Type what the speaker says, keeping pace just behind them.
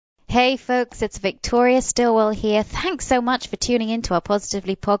Hey folks, it's Victoria Stillwell here. Thanks so much for tuning in to our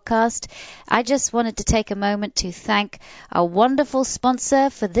Positively podcast. I just wanted to take a moment to thank our wonderful sponsor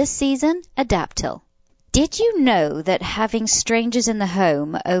for this season, Adaptil. Did you know that having strangers in the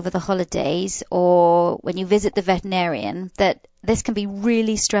home over the holidays or when you visit the veterinarian, that this can be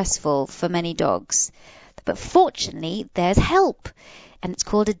really stressful for many dogs? But fortunately, there's help, and it's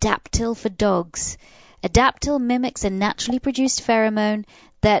called Adaptil for dogs. Adaptil mimics a naturally produced pheromone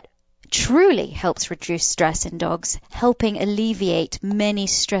that truly helps reduce stress in dogs, helping alleviate many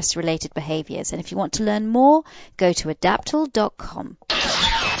stress-related behaviors. And if you want to learn more, go to adaptil.com. The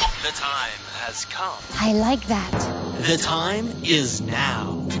time has come. I like that. The time is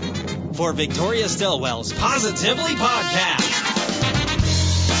now for Victoria Stillwell's Positively Podcast.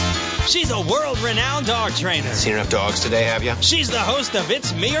 She's a world-renowned dog trainer. Seen enough dogs today, have you? She's the host of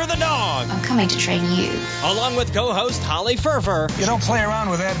It's Me or the Dog. I'm coming to train you. Along with co-host Holly Ferfer. You don't play around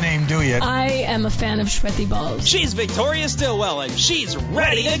with that name, do you? I am a fan of sweaty balls. She's Victoria Stillwell, and she's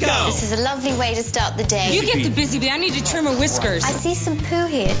ready to go. This is a lovely way to start the day. You get the busy bee. I need to trim her whiskers. I see some poo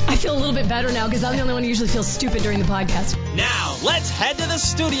here. I feel a little bit better now because I'm the only one who usually feels stupid during the podcast. Now, let's head to the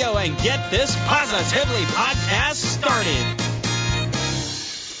studio and get this Positively Podcast started.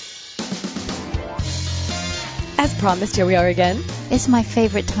 As promised, here we are again. It's my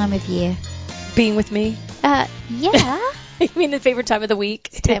favorite time of year. Being with me? Yeah. You mean the favorite time of the week?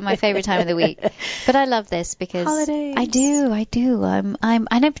 It's my favorite time of the week. But I love this because holidays. I do. I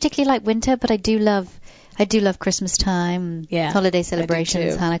don't particularly like winter, but I do love Christmas time, holiday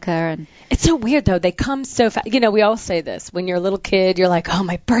celebrations, Hanukkah, and it's so weird though. They come so fast. You know, we all say this when you're a little kid. You're like, oh,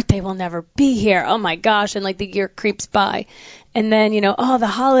 my birthday will never be here. Oh my gosh, and like the year creeps by, and then the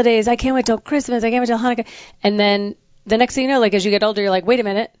holidays. I can't wait till Christmas. I can't wait till Hanukkah, and then the next thing you know, like as you get older, you're like, wait a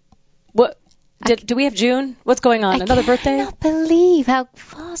minute, what? Do we have June? What's going on? Another birthday? I cannot believe how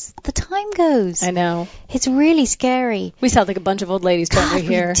fast the time goes. I know. It's really scary. We sound like a bunch of old ladies, don't we,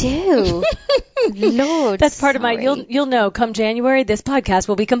 here? We do. Lord, that's part of my. You'll know. Come January, this podcast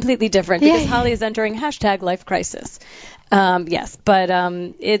will be completely different because Holly is entering #life crisis. Yes, but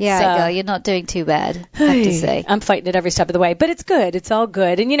it's girl, you're not doing too bad, I have to say. I'm fighting it every step of the way, but it's good. It's all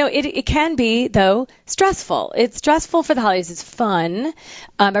good, and it can be though stressful. It's stressful for the holidays. It's fun.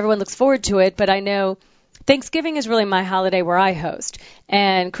 Everyone looks forward to it, but I know Thanksgiving is really my holiday where I host,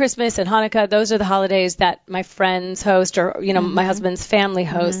 and Christmas and Hanukkah. Those are the holidays that my friends host, or my husband's family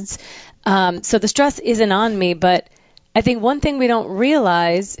hosts. So the stress isn't on me, but I think one thing we don't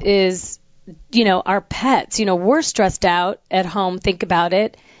realize is, our pets, we're stressed out at home. Think about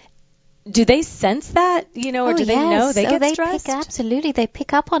it. Do they sense that, or do they know they get stressed? Absolutely. They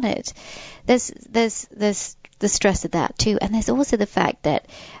pick up on it. There's the stress of that too. And there's also the fact that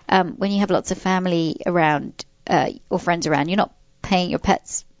when you have lots of family around or friends around, you're not paying your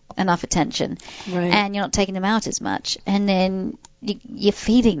pets enough attention, right, and you're not taking them out as much. And then you're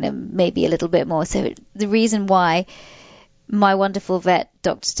feeding them maybe a little bit more. So the reason why my wonderful vet,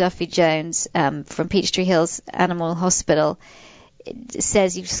 Dr. Duffy Jones, from Peachtree Hills Animal Hospital,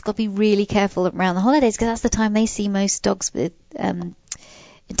 says you've just got to be really careful around the holidays because that's the time they see most dogs with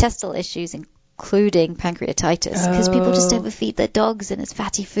intestinal issues, including pancreatitis, because people just overfeed their dogs and it's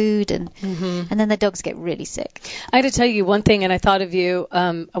fatty food, and then the dogs get really sick. I had to tell you one thing, and I thought of you.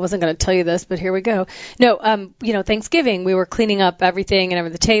 I wasn't going to tell you this, but here we go. No, Thanksgiving, we were cleaning up everything and over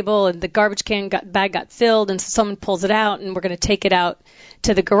the table, and the garbage bag got filled, and so someone pulls it out, and we're going to take it out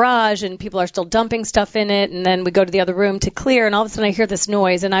to the garage, and people are still dumping stuff in it, and then we go to the other room to clear, and all of a sudden I hear this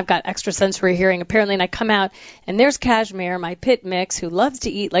noise, and I've got extrasensory hearing apparently, and I come out, and there's Cashmere, my pit mix, who loves to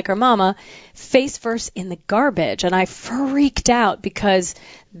eat like her mama, face first in the garbage, and I freaked out because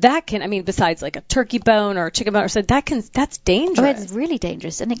that can, besides like a turkey bone or a chicken bone or something, that's dangerous. Oh, it's really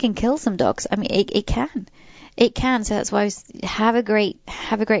dangerous, and it can kill some dogs. It can. It can, so that's why have a great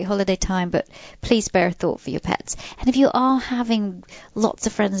holiday time, but please spare a thought for your pets. And if you are having lots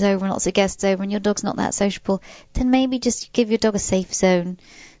of friends over and lots of guests over and your dog's not that sociable, then maybe just give your dog a safe zone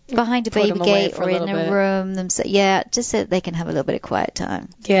behind a baby gate or in a room. Just so that they can have a little bit of quiet time.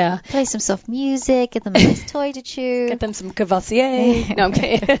 Yeah. Play some soft music, give them a nice toy to chew. Get them some Cavassier. No, I'm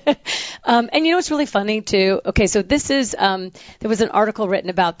kidding. And what's really funny too? Okay, so this is there was an article written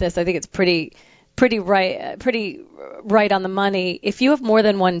about this. I think it's pretty right on the money. If you have more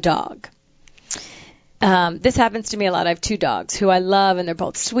than one dog, this happens to me a lot. I have two dogs who I love, and they're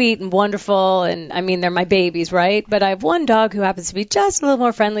both sweet and wonderful, and they're my babies, right? But I have one dog who happens to be just a little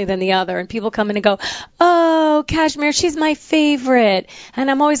more friendly than the other, and people come in and go, oh, oh, Cashmere, she's my favorite. And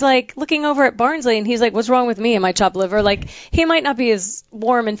I'm always like looking over at Barnsley, and he's like, what's wrong with me and my chopped liver? Like, he might not be as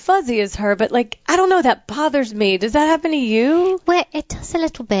warm and fuzzy as her, but like, I don't know, that bothers me. Does that happen to you? Well, it does a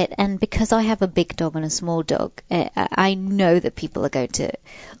little bit, and because I have a big dog and a small dog, I know that people are going to,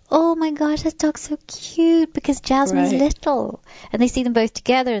 oh my gosh, this dog's so cute, because Jasmine's little. And they see them both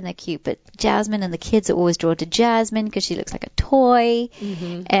together and they're cute, but Jasmine and the kids are always drawn to Jasmine because she looks like a toy.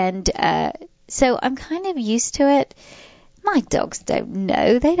 Mm-hmm. And so I'm kind of used to it. My dogs don't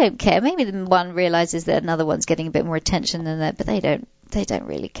know. They don't care. Maybe the one realizes that another one's getting a bit more attention than that, but they don't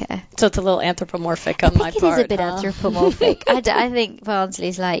really care. So it's a little anthropomorphic on my part. It is a bit anthropomorphic. I think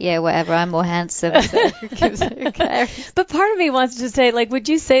Barnsley's like, yeah, whatever, I'm more handsome, so who cares? But part of me wants to say, like, would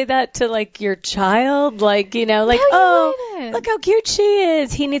you say that to, like, your child? Like, you know, like, look how cute she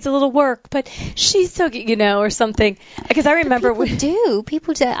is. He needs a little work, but she's so cute, you know, or something. Because I remember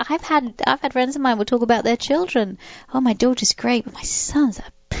People do. I've had friends of mine will talk about their children. Oh, my daughter's great, but my son's a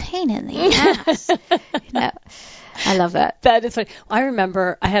pain in the ass. You know. I love that. That is funny. I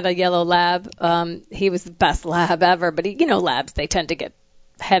remember I had a yellow lab. He was the best lab ever, but labs, they tend to get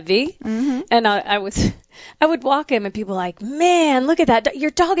heavy. Mm-hmm. And I would walk him and people were like, man, look at that.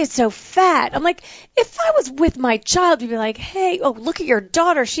 Your dog is so fat. I'm like, if I was with my child, you'd be like, hey, oh, look at your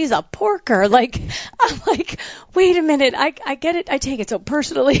daughter. She's a porker. Like, I'm like, wait a minute. I get it. I take it so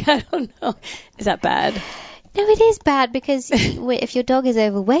personally. I don't know. Is that bad? No, it is bad because if your dog is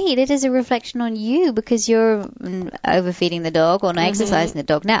overweight, it is a reflection on you because you're overfeeding the dog or not exercising the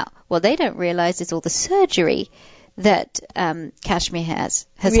dog. Now, what they don't realize is all the surgery that Kashmir has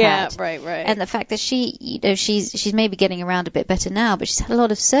had. Yeah, right. And the fact that she's maybe getting around a bit better now, but she's had a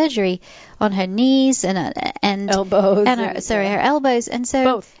lot of surgery on her knees and elbows and her elbows, and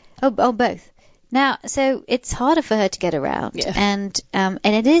so both. Now, so it's harder for her to get around, and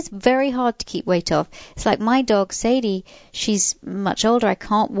it is very hard to keep weight off. It's like my dog Sadie; she's much older. I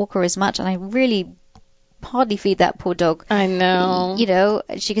can't walk her as much, and I really hardly feed that poor dog. I know. You know,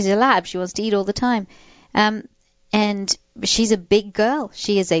 she's a lab; she wants to eat all the time, and she's a big girl.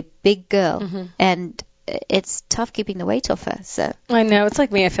 She is a big girl, and it's tough keeping the weight off her. So I know it's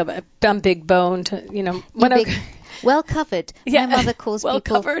like me. I feel bad. I'm big boned. You know, well covered. Yeah. My mother calls well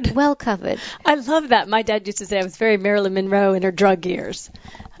people covered. Well covered. I love that. My dad used to say I was very Marilyn Monroe in her drug years.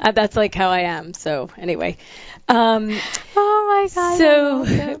 That's like how I am. So anyway. Oh my God.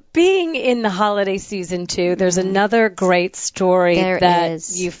 So being in the holiday season too, there's another great story that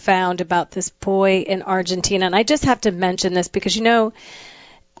you found about this boy in Argentina. And I just have to mention this because, you know,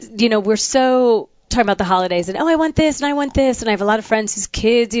 we're so talking about the holidays and, I want this and I want this. And I have a lot of friends whose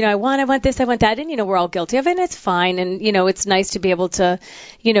kids, I want this, I want that. And, we're all guilty of it and it's fine. And, it's nice to be able to,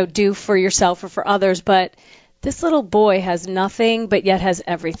 do for yourself or for others. But this little boy has nothing, but yet has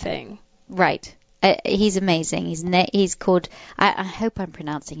everything. Right. He's amazing. He's called, I hope I'm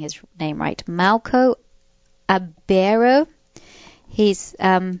pronouncing his name right, Malco Abero. He's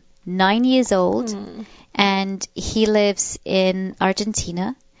 9 years old and he lives in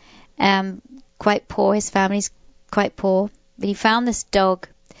Argentina. Quite poor. His family's quite poor. But he found this dog,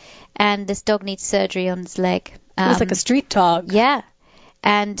 and this dog needs surgery on his leg. It's like a street dog. Yeah.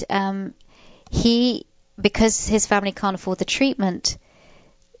 And because his family can't afford the treatment,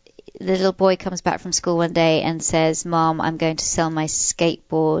 the little boy comes back from school one day and says, Mom, I'm going to sell my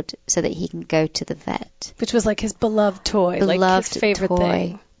skateboard so that he can go to the vet. Which was like his beloved toy, like his favorite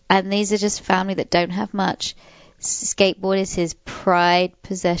thing. And these are just family that don't have much. Skateboard is his pride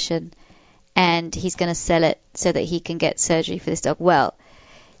possession. And he's going to sell it so that he can get surgery for this dog. Well,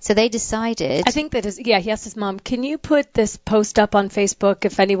 so they decided. I think that he asked his mom, can you put this post up on Facebook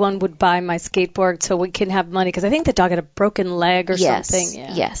if anyone would buy my skateboard so we can have money? Because I think the dog had a broken leg or something.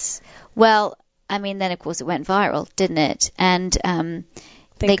 Yeah. Yes. Well, I mean, then of course it went viral, didn't it? And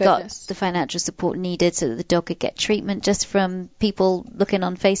they got the financial support needed so that the dog could get treatment just from people looking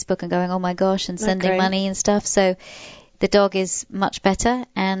on Facebook and going, oh my gosh, and sending money and stuff. So the dog is much better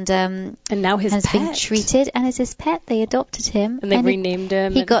and now has been treated and is his pet. They adopted him. And they renamed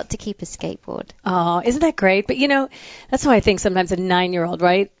him. He got to keep a skateboard. Oh, isn't that great? But, that's why I think sometimes a 9-year-old,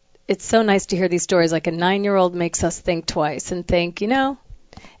 right? It's so nice to hear these stories. Like a 9-year-old makes us think twice and think,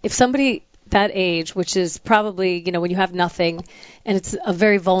 if somebody that age, which is probably, when you have nothing and it's a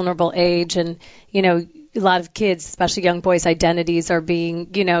very vulnerable age and, a lot of kids, especially young boys' identities are being,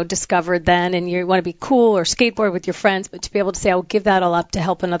 discovered then, and you want to be cool or skateboard with your friends, but to be able to say, I'll give that all up to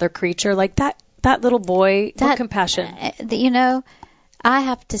help another creature, like that little boy, what compassion. I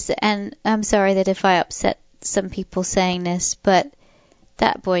have to say, and I'm sorry that if I upset some people saying this, but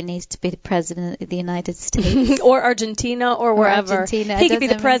That boy needs to be the president of the United States. Or Argentina or wherever. Argentina. He could be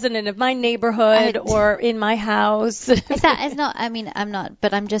the president of my neighborhood or in my house. It's not, I mean, I'm not,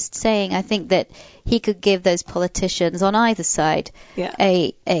 but I'm just saying, I think that he could give those politicians on either side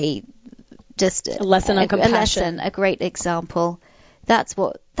a lesson on compassion. A great example. That's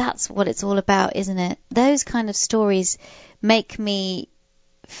what it's all about, isn't it? Those kind of stories make me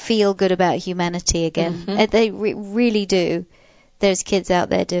feel good about humanity again. They really do. There's kids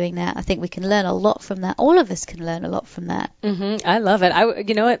out there doing that. I think we can learn a lot from that. All of us can learn a lot from that. I love it.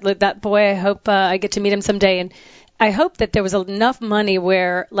 You know what? That boy, I hope I get to meet him someday. And I hope that there was enough money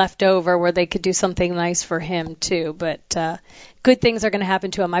left over where they could do something nice for him, too. But good things are going to happen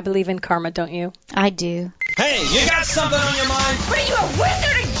to him. I believe in karma, don't you? I do. Hey, you got something on your mind? What are you, a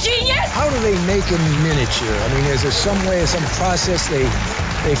wizard, a genius? How do they make a miniature? I mean, is there some way, some process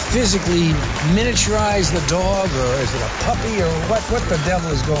they physically miniaturize the dog, or is it a puppy, or what the devil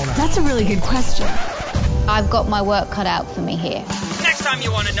is going on? That's a really good question. I've got my work cut out for me here. Next time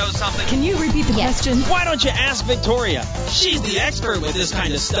you want to know something, Can you repeat the question? why don't you ask Victoria? She's the expert with this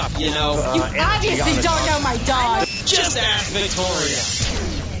kind of stuff, you know. You obviously don't know my dog. Just ask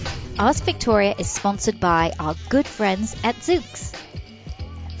Victoria. Ask Victoria is sponsored by our good friends at Zooks.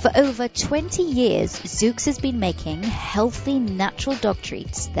 For over 20 years, Zooks has been making healthy, natural dog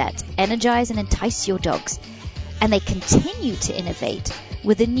treats that energize and entice your dogs. And they continue to innovate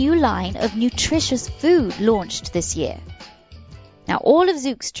with a new line of nutritious food launched this year. Now, all of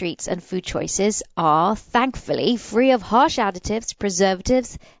Zooks treats and food choices are, thankfully, free of harsh additives,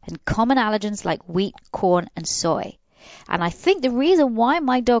 preservatives, and common allergens like wheat, corn, and soy. And I think the reason why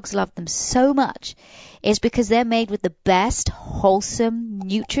my dogs love them so much is because they're made with the best, wholesome,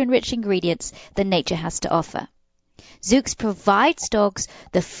 nutrient-rich ingredients that nature has to offer. Zooks provides dogs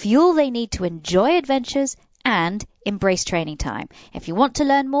the fuel they need to enjoy adventures and embrace training time. If you want to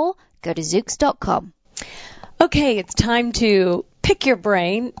learn more, go to Zooks.com. Okay, it's time to pick your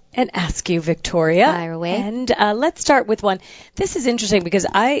brain and ask you, Victoria. Fire away. And let's start with one. This is interesting because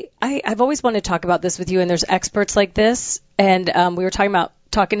I've always wanted to talk about this with you, and there's experts like this. And we were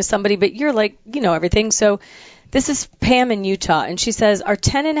talking to somebody, but you're like, you know everything. So this is Pam in Utah, and she says, our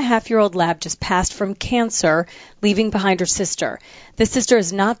 10-and-a-half-year-old lab just passed from cancer, leaving behind her sister. The sister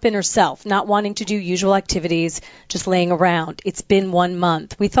has not been herself, not wanting to do usual activities, just laying around. It's been 1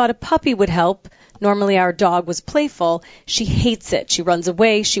 month. We thought a puppy would help. Normally our dog was playful. She hates it. She runs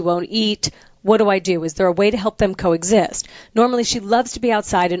away. She won't eat. What do I do? Is there a way to help them coexist? Normally she loves to be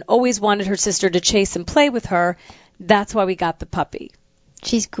outside and always wanted her sister to chase and play with her. That's why we got the puppy.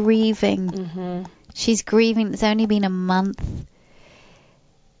 She's grieving. She's grieving. It's only been a month.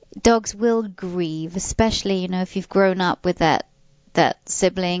 Dogs will grieve, especially, if you've grown up with that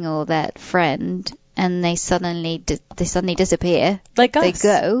sibling or that friend, and they suddenly disappear. Like us. They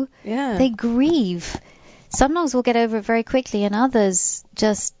go. Yeah. They grieve. Some dogs will get over it very quickly, and others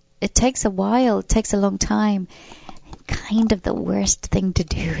it takes a while. It takes a long time. And kind of the worst thing to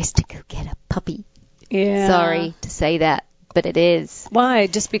do is to go get a puppy. Yeah. Sorry to say that, but it is. Why?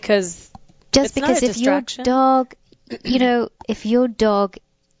 Just because if your dog, if your dog,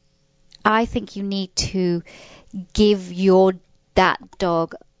 I think you need to give that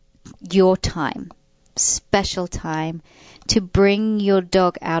dog your time, special time, to bring your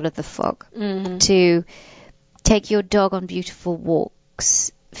dog out of the fog, to take your dog on beautiful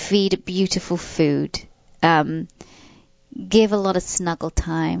walks, feed it beautiful food, give a lot of snuggle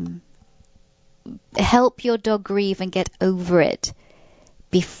time, help your dog grieve and get over it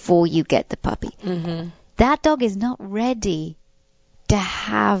before you get the puppy. That dog is not ready to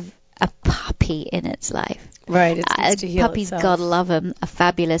have a puppy in its life. Right. It needs to heal puppies, itself. God love them, are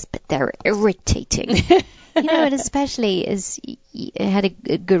fabulous, but they're irritating. And especially as you had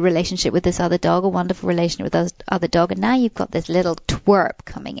a good relationship with this other dog, a wonderful relationship with this other dog, and now you've got this little twerp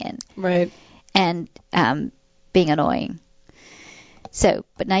coming in. Right. And being annoying. So,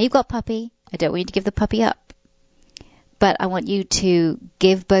 but now you've got puppy. I don't want you to give the puppy up. But I want you to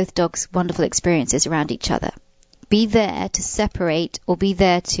give both dogs wonderful experiences around each other. Be there to separate, or be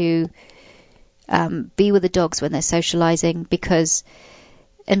there to be with the dogs when they're socializing,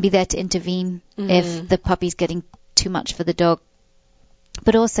 and be there to intervene if the puppy's getting too much for the dog.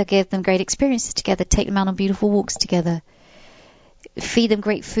 But also give them great experiences together. Take them out on beautiful walks together. Feed them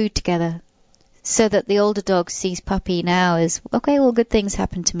great food together. So that the older dog sees puppy now as, okay, well, good things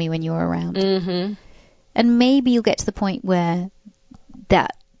happen to me when you're around. And maybe you'll get to the point where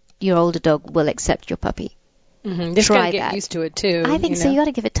your older dog will accept your puppy. Just got to get used to it too. I think so. You got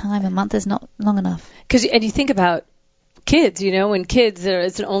to give it time. A month is not long enough. And you think about kids, when kids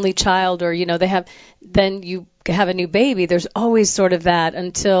it's an only child, or they have, then you have a new baby, there's always sort of that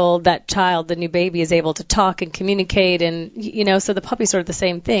until that child, the new baby, is able to talk and communicate, and so the puppy's sort of the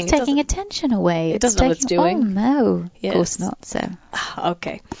same thing. It's taking attention away. It doesn't know what it's doing. Oh no, yes. Of course not. So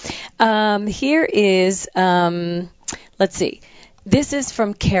okay, here is let's see. This is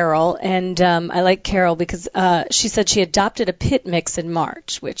from Carol, and I like Carol because she said she adopted a pit mix in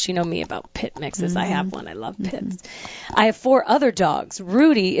March, which you know me about pit mixes. I have one. I love pits. I have 4 other dogs.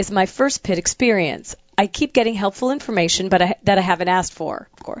 Rudy is my first pit experience. I keep getting helpful information that I haven't asked for,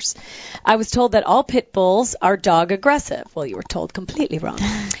 of course. I was told that all pit bulls are dog aggressive. Well, you were told completely wrong.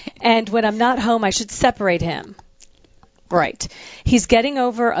 And when I'm not home, I should separate him. Right. He's getting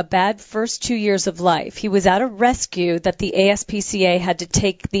over a bad first 2 years of life. He was at a rescue that the ASPCA had to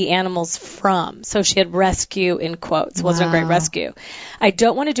take the animals from. So she had rescue in quotes. It wasn't a great rescue. I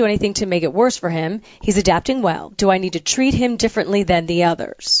don't want to do anything to make it worse for him. He's adapting well. Do I need to treat him differently than the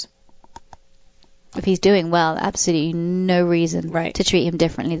others? If he's doing well, absolutely no reason right. to treat him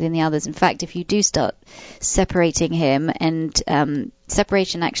differently than the others. In fact, if you do start separating him, and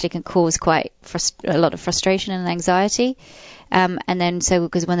separation actually can cause quite a lot of frustration and anxiety, and then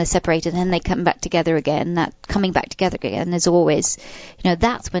because when they're separated, then they come back together again. That coming back together again is always,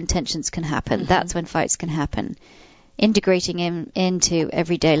 that's when tensions can happen. That's when fights can happen. Integrating him into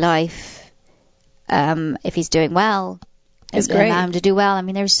everyday life, if he's doing well, is great. Allow him to do well. I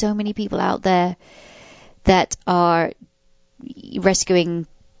mean, there's so many people out there that are rescuing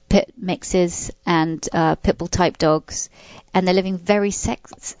pit mixes and pit bull type dogs, and they're living very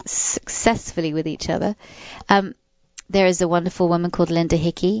successfully with each other. There is a wonderful woman called Linda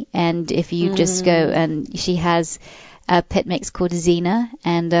Hickey, and if you just go, and she has a pit mix called Xena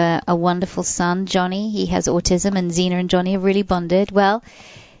and a wonderful son, Johnny. He has autism, and Xena and Johnny are really bonded. Well,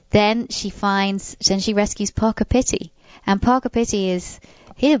 then she rescues Parker Pitty. And Parker Pitty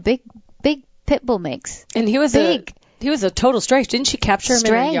he's a big pit bull mix. And he was big. He was a total stray. Didn't she capture him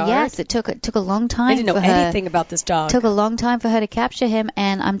in her yard? Yes, it took a long time. I didn't know anything about this dog. It took a long time for her to capture him,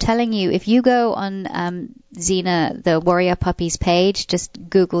 and I'm telling you, if you go on Xena the Warrior Puppies page, just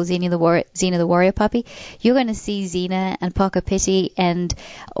Google Xena the Warrior Puppy, you're going to see Xena and Parker Pitty and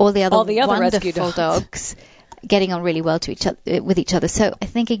all the other wonderful dogs getting on really well with each other. So I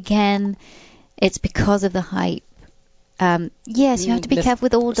think again, it's because of the hype. Yes, you have to be careful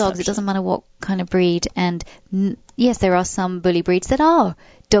with all dogs. It doesn't matter what kind of breed. And yes, there are some bully breeds that are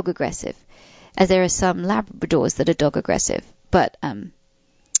dog aggressive, as there are some Labradors that are dog aggressive. But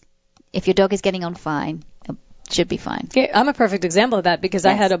if your dog is getting on fine, it should be fine. Yeah, I'm a perfect example of that because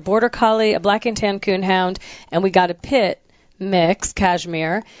I had a border collie, a black and tan coonhound, and we got a pit mix,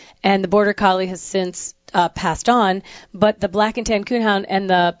 cashmere, and the border collie has since passed on, but the black and tan coonhound and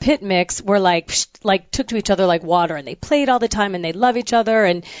the pit mix were like took to each other like water, and they played all the time, and they love each other,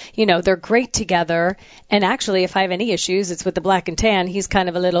 and they're great together. And actually, if I have any issues, it's with the black and tan. He's kind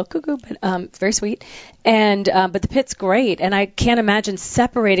of a little cuckoo, but very sweet. And but the pit's great, and I can't imagine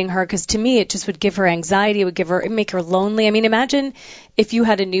separating her, because to me it just would give her anxiety. It'd make her lonely. I mean, imagine if you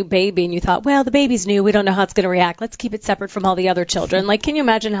had a new baby and you thought, well, the baby's new, we don't know how it's going to react. Let's keep it separate from all the other children. Like, can you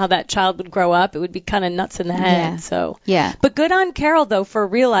imagine how that child would grow up? It would be kind of nuts in the head. Yeah. So yeah. But good on Carol though for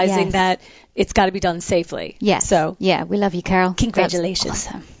realizing that it's got to be done safely. Yes. So yeah, we love you, Carol. Congratulations. That's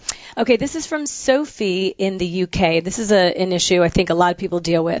awesome. Okay, this is from Sophie in the UK. This is an issue I think a lot of people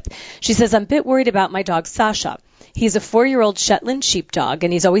deal with. She says, I'm a bit worried about my dog Sasha. He's a 4-year-old Shetland sheepdog,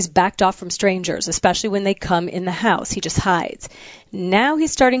 and he's always backed off from strangers, especially when they come in the house. He just hides. Now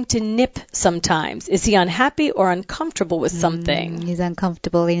he's starting to nip sometimes. Is he unhappy or uncomfortable with something? He's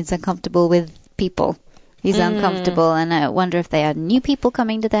uncomfortable. He's uncomfortable with people. He's uncomfortable, and I wonder if they are new people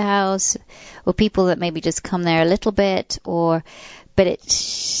coming to the house, or people that maybe just come there a little bit, but it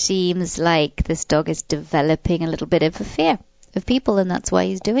seems like this dog is developing a little bit of a fear of people, and that's why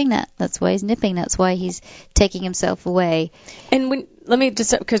he's doing that. That's why he's nipping. That's why he's taking himself away. And let me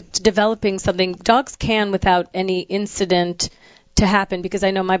just, because developing something, dogs can without any incident to happen, because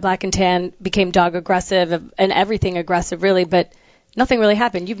I know my black and tan became dog aggressive and everything aggressive really, but nothing really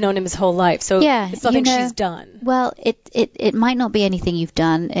happened. You've known him his whole life, so it's nothing she's done. Well, it might not be anything you've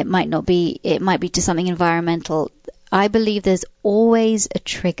done. It might be just something environmental. I believe there's always a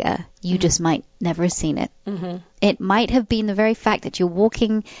trigger. You just might never have seen it. Mm-hmm. It might have been the very fact that you're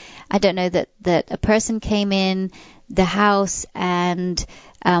walking, I don't know, that a person came in the house and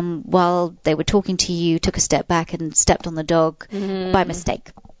while they were talking to you, took a step back and stepped on the dog by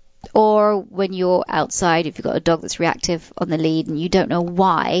mistake. Or when you're outside, if you've got a dog that's reactive on the lead and you don't know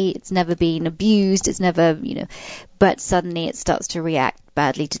why, it's never been abused, it's never, but suddenly it starts to react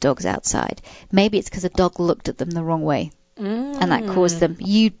badly to dogs outside. Maybe it's because a dog looked at them the wrong way and that caused them.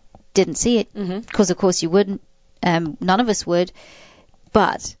 You didn't see it because, of course, you wouldn't. None of us would,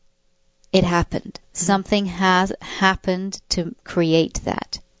 but it happened. Something has happened to create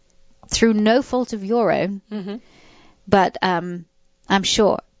that through no fault of your own. But I'm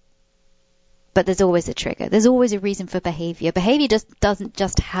sure. But there's always a trigger. There's always a reason for behavior. Behavior doesn't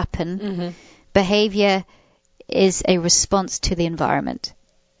just happen. Behavior is a response to the environment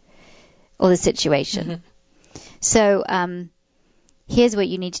or the situation. So here's what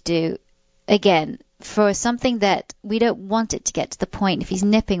you need to do. Again, for something that we don't want it to get to the point, if he's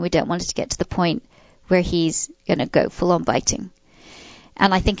nipping, we don't want it to get to the point where he's going to go full-on biting.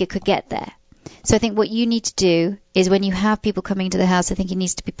 And I think it could get there. So I think what you need to do is when you have people coming into the house, I think it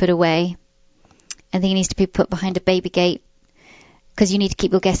needs to be put away. I think it needs to be put behind a baby gate because you need to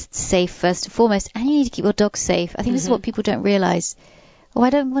keep your guests safe first and foremost, and you need to keep your dog safe. I think this is what people don't realize. Oh, I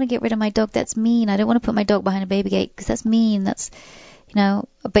don't want to get rid of my dog. That's mean. I don't want to put my dog behind a baby gate because that's mean. That's,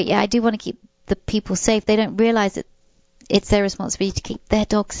 but yeah, I do want to keep the people safe. They don't realize that it's their responsibility to keep their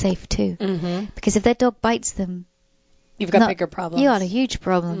dog safe too. Because if their dog bites them, you've got bigger problems. You got a huge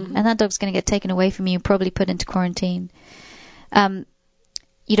problem. And that dog's going to get taken away from you and probably put into quarantine.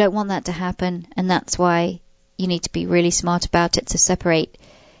 You don't want that to happen, and that's why you need to be really smart about it, to separate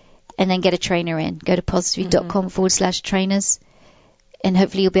and then get a trainer in. Go to positively.com/trainers, and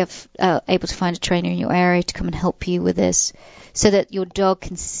hopefully you'll be able to find a trainer in your area to come and help you with this so that your dog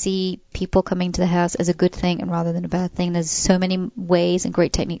can see people coming to the house as a good thing and rather than a bad thing. There's so many ways and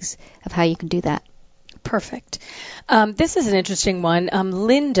great techniques of how you can do that. Perfect. This is an interesting one.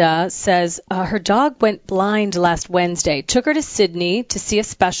 Linda says her dog went blind last Wednesday. Took her to Sydney to see a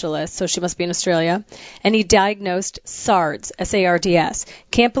specialist, so she must be in Australia, and he diagnosed SARDS, S-A-R-D-S.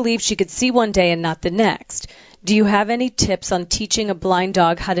 Can't believe she could see one day and not the next. Do you have any tips on teaching a blind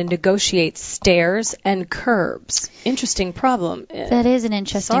dog how to negotiate stairs and curbs? Interesting problem. That is an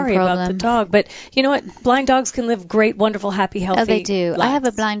interesting problem. Sorry about the dog, but you know what? Blind dogs can live great, wonderful, happy, healthy lives. Oh, they do. Lives. I have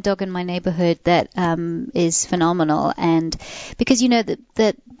a blind dog in my neighborhood that is phenomenal, and because you know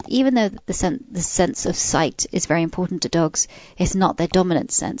that even though the sense of sight is very important to dogs, it's not their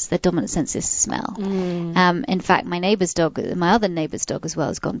dominant sense. Their dominant sense is smell. In fact, my other neighbor's dog as well,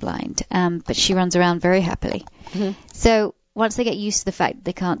 has gone blind, but she runs around very happily. So once they get used to the fact that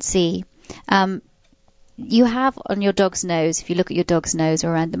they can't see, you have on your dog's nose, if you look at your dog's nose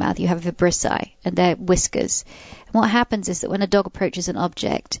or around the mouth, you have vibrissae, and they're whiskers. And what happens is that when a dog approaches an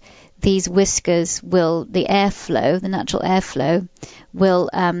object, these whiskers the natural airflow, will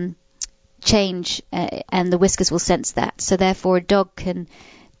change, and the whiskers will sense that. So therefore, a dog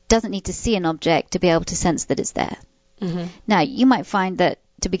doesn't need to see an object to be able to sense that it's there. Now, you might find that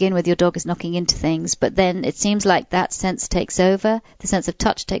to begin with, your dog is knocking into things, but then it seems like that sense takes over, the sense of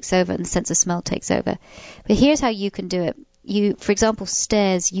touch takes over, and the sense of smell takes over. But here's how you can do it. For example,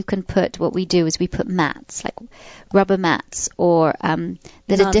 stairs, you can what we do is we put mats, like rubber mats, or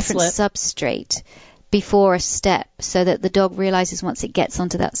there's a different substrate before a step, so that the dog realizes once it gets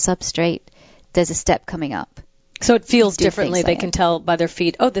onto that substrate, there's a step coming up. So it feels differently. They can tell by their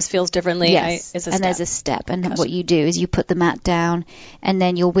feet, oh, this feels differently. Yes, and there's a step. And what you do is you put the mat down, and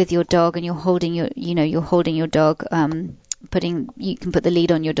then you're with your dog, and you're holding your dog. You can put the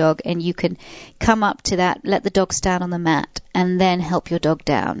lead on your dog, and you can come up to that, let the dog stand on the mat, and then help your dog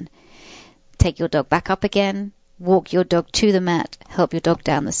down. Take your dog back up again, walk your dog to the mat, help your dog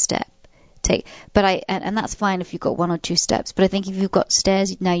down the step. And that's fine if you've got one or two steps. But I think if you've got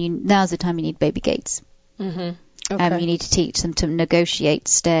stairs, now's the time you need baby gates. Okay. You need to teach them to negotiate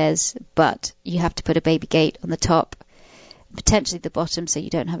stairs, but you have to put a baby gate on the top, potentially the bottom, so you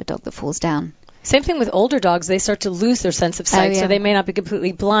don't have a dog that falls down. Same thing with older dogs. They start to lose their sense of sight, so they may not be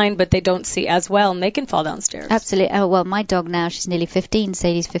completely blind, but they don't see as well, and they can fall downstairs. Absolutely. Oh, well, my dog now, she's nearly 15,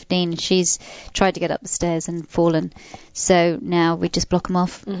 Sadie's 15, and she's tried to get up the stairs and fallen. So now we just block them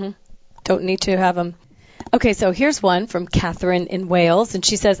off. Don't need to have them. Okay, so here's one from Catherine in Wales, and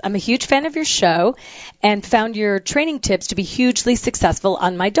she says, I'm a huge fan of your show and found your training tips to be hugely successful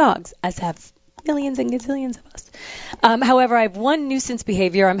on my dogs, as have millions and gazillions of us. However, I have one nuisance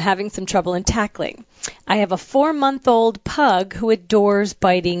behavior I'm having some trouble in tackling. I have a 4-month-old pug who adores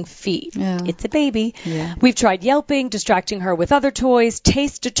biting feet. Yeah. It's a baby. Yeah. We've tried yelping, distracting her with other toys,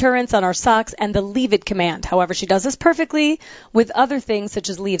 taste deterrents on our socks, and the leave it command. However, she does this perfectly with other things such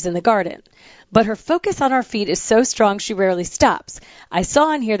as leaves in the garden. But her focus on our feet is so strong she rarely stops. I saw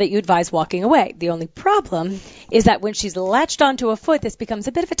on here that you advise walking away. The only problem is that when she's latched onto a foot, this becomes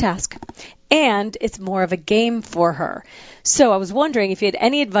a bit of a task. And it's more of a game for her. So I was wondering if you had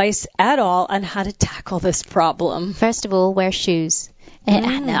any advice at all on how to tackle this problem. First of all, wear shoes. And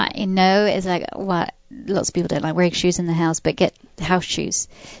I know it's like, what? Lots of people don't like wearing shoes in the house, but get house shoes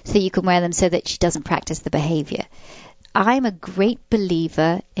so you can wear them so that she doesn't practice the behavior. I'm a great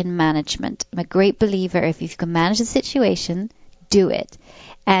believer in management. I'm a great believer if you can manage the situation, do it.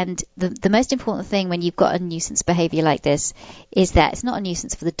 And the most important thing when you've got a nuisance behavior like this is that it's not a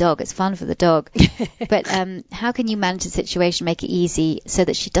nuisance for the dog, it's fun for the dog. But how can you manage the situation, make it easy so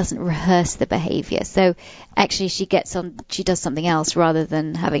that she doesn't rehearse the behavior? So actually she does something else rather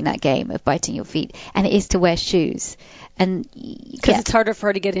than having that game of biting your feet. And it is to wear shoes. And because it's harder for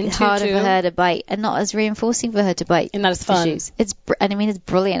her to get into, it's harder for her to bite, and not as reinforcing for her to bite. And not as fun. Shoes. It's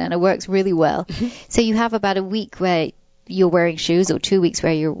brilliant, and it works really well. So you have about a week where you're wearing shoes, or 2 weeks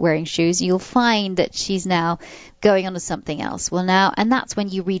where you're wearing shoes. You'll find that she's now going on to something else. And that's when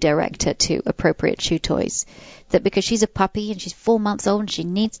you redirect her to appropriate chew toys. That because she's a puppy and she's 4 months old and she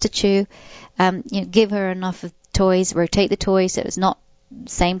needs to chew, give her enough of toys, rotate the toys so it's not the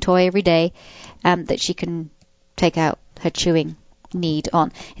same toy every day, that she can take out her chewing need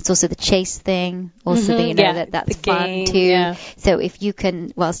on. It's also the chase thing, also that's fun game, too. Yeah. So if you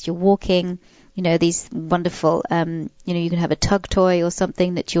can, whilst you're walking, these wonderful, you can have a tug toy or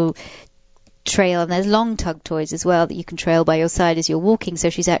something that you'll trail, and there's long tug toys as well that you can trail by your side as you're walking, so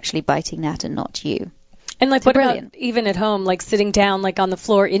she's actually biting that and not you. And like, what about even at home, like sitting down, like on the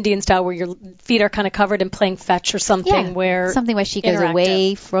floor, Indian style, where your feet are kind of covered and playing fetch or something, something where she goes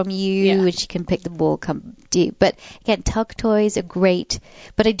away from you and she can pick the ball, come to you. But again, tug toys are great,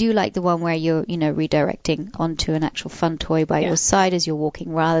 but I do like the one where you're, redirecting onto an actual fun toy by your side as you're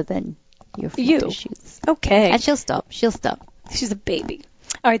walking rather than your feet shoes. Okay. And she'll stop. She's a baby.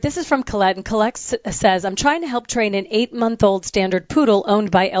 All right, this is from Colette, and Colette says, I'm trying to help train an 8-month-old standard poodle owned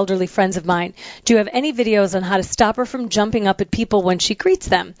by elderly friends of mine. Do you have any videos on how to stop her from jumping up at people when she greets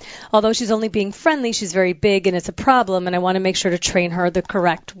them? Although she's only being friendly, she's very big, and it's a problem, and I want to make sure to train her the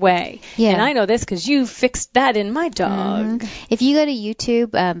correct way. Yeah. And I know this because you fixed that in my dog. If you go to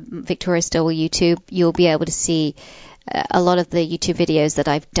YouTube, Victoria Stillwell YouTube, you'll be able to see a lot of the YouTube videos that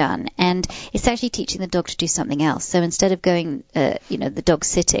I've done, and it's actually teaching the dog to do something else. So instead of going, the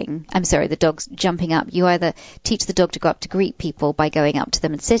dog's jumping up, you either teach the dog to go up to greet people by going up to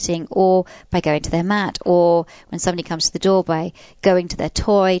them and sitting, or by going to their mat, or when somebody comes to the door by going to their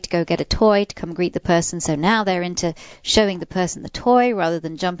toy to go get a toy to come greet the person. So now they're into showing the person the toy rather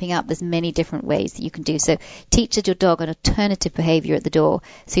than jumping up. There's many different ways that you can do. So teach your dog an alternative behavior at the door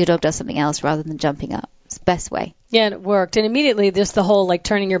so your dog does something else rather than jumping up. It's the best way. Yeah, and it worked. And immediately just the whole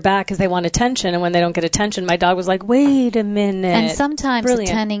turning your back because they want attention, and when they don't get attention, my dog was like, wait a minute. And sometimes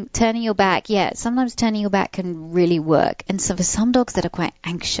turning your back, sometimes turning your back can really work. And so for some dogs that are quite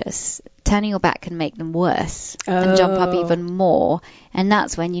anxious, turning your back can make them worse and jump up even more. And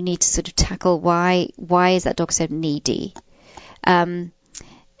that's when you need to sort of tackle why is that dog so needy? It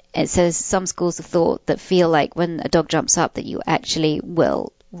says some schools of thought that feel like when a dog jumps up that you actually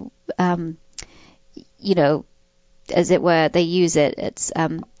will as it were, they use it. It's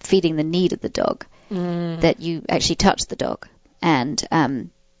feeding the need of the dog, that you actually touch the dog,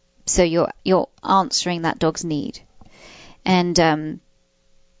 and so you're answering that dog's need, and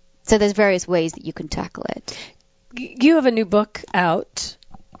so there's various ways that you can tackle it. You have a new book out.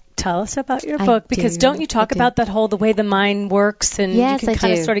 Tell us about your book, because don't you talk about that whole the way the mind works, and you can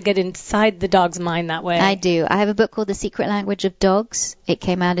kind of sort of get inside the dog's mind that way? I do. I have a book called The Secret Language of Dogs. It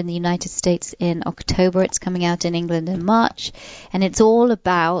came out in the United States in October. It's coming out in England in March, and it's all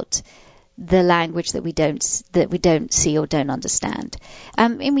about the language that we don't see or don't understand.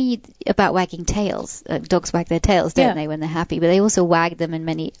 About wagging tails. Dogs wag their tails, don't they, when they're happy? But they also wag them in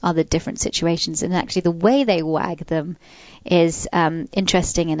many other different situations. And actually, the way they wag them is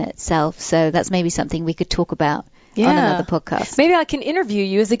interesting in itself. So that's maybe something we could talk about on another podcast. Maybe I can interview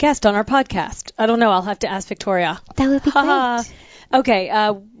you as a guest on our podcast. I don't know. I'll have to ask Victoria. That would be great. Okay.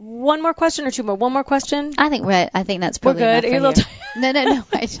 One more question or two more? One more question? I think that's probably we're good. Enough. Are you a little No.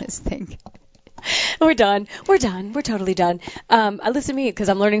 I just think. We're done. We're totally done. Listen to me because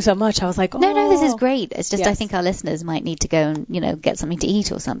I'm learning so much. I was like, No, this is great. It's just I think our listeners might need to go and, get something to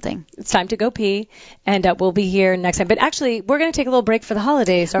eat or something. It's time to go pee, and we'll be here next time. But actually, we're going to take a little break for the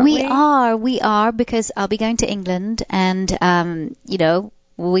holidays, aren't we? We are, because I'll be going to England, and,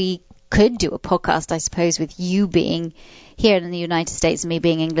 we could do a podcast, I suppose, with you being here in the United States and me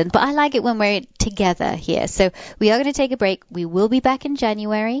being in England. But I like it when we're together here. So we are going to take a break. We will be back in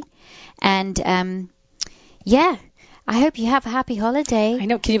January. And, I hope you have a happy holiday. I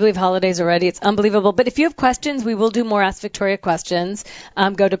know. Can you believe holidays already? It's unbelievable. But if you have questions, we will do more Ask Victoria questions.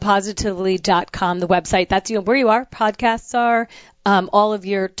 Go to positively.com, the website. That's where you are. Podcasts are. all of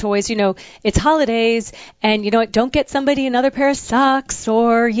your toys. You know, it's holidays, and you know what? Don't get somebody another pair of socks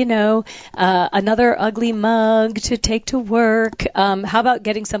or, you know, another ugly mug to take to work. How about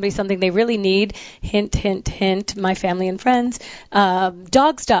getting somebody something they really need? Hint, hint, hint, my family and friends.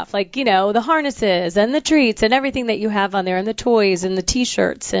 Dog stuff, like, you know, the harnesses and the treats and everything that you have on there, and the toys and the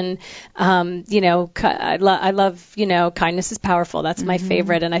T-shirts. And, you know, I love, you know, kindness is powerful. That's my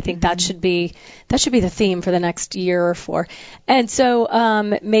favorite, and I think that should be the theme for the next year or 4. And so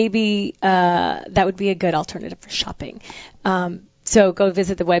maybe that would be a good alternative for shopping. So go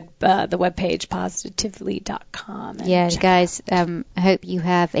visit the webpage, positively.com. Yeah, guys, I hope you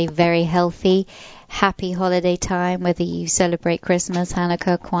have a very healthy, happy holiday time, whether you celebrate Christmas,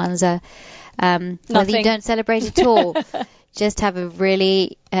 Hanukkah, Kwanzaa, whether you don't celebrate at all. Just have a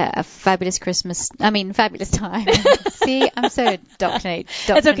really fabulous fabulous time. See, I'm so indoctrinated.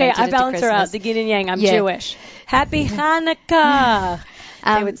 It's okay. I balance her out. The yin and yang. I'm Jewish. Happy Hanukkah,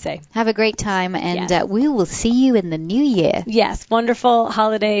 I would say. Have a great time, and we will see you in the new year. Yes, wonderful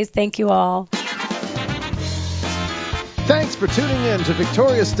holidays. Thank you all. Thanks for tuning in to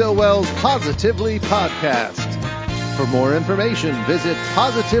Victoria Stilwell's Positively podcast. For more information, visit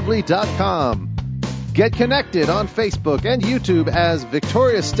positively.com. Get connected on Facebook and YouTube as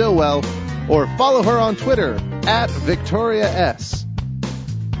Victoria Stilwell, or follow her on Twitter @VictoriaS.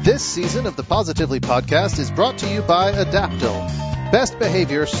 This season of the Positively podcast is brought to you by Adaptil. Best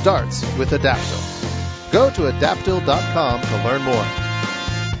behavior starts with Adaptil. Go to Adaptil.com to learn more.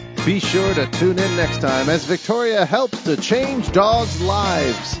 Be sure to tune in next time as Victoria helps to change dogs'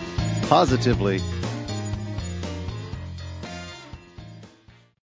 lives positively.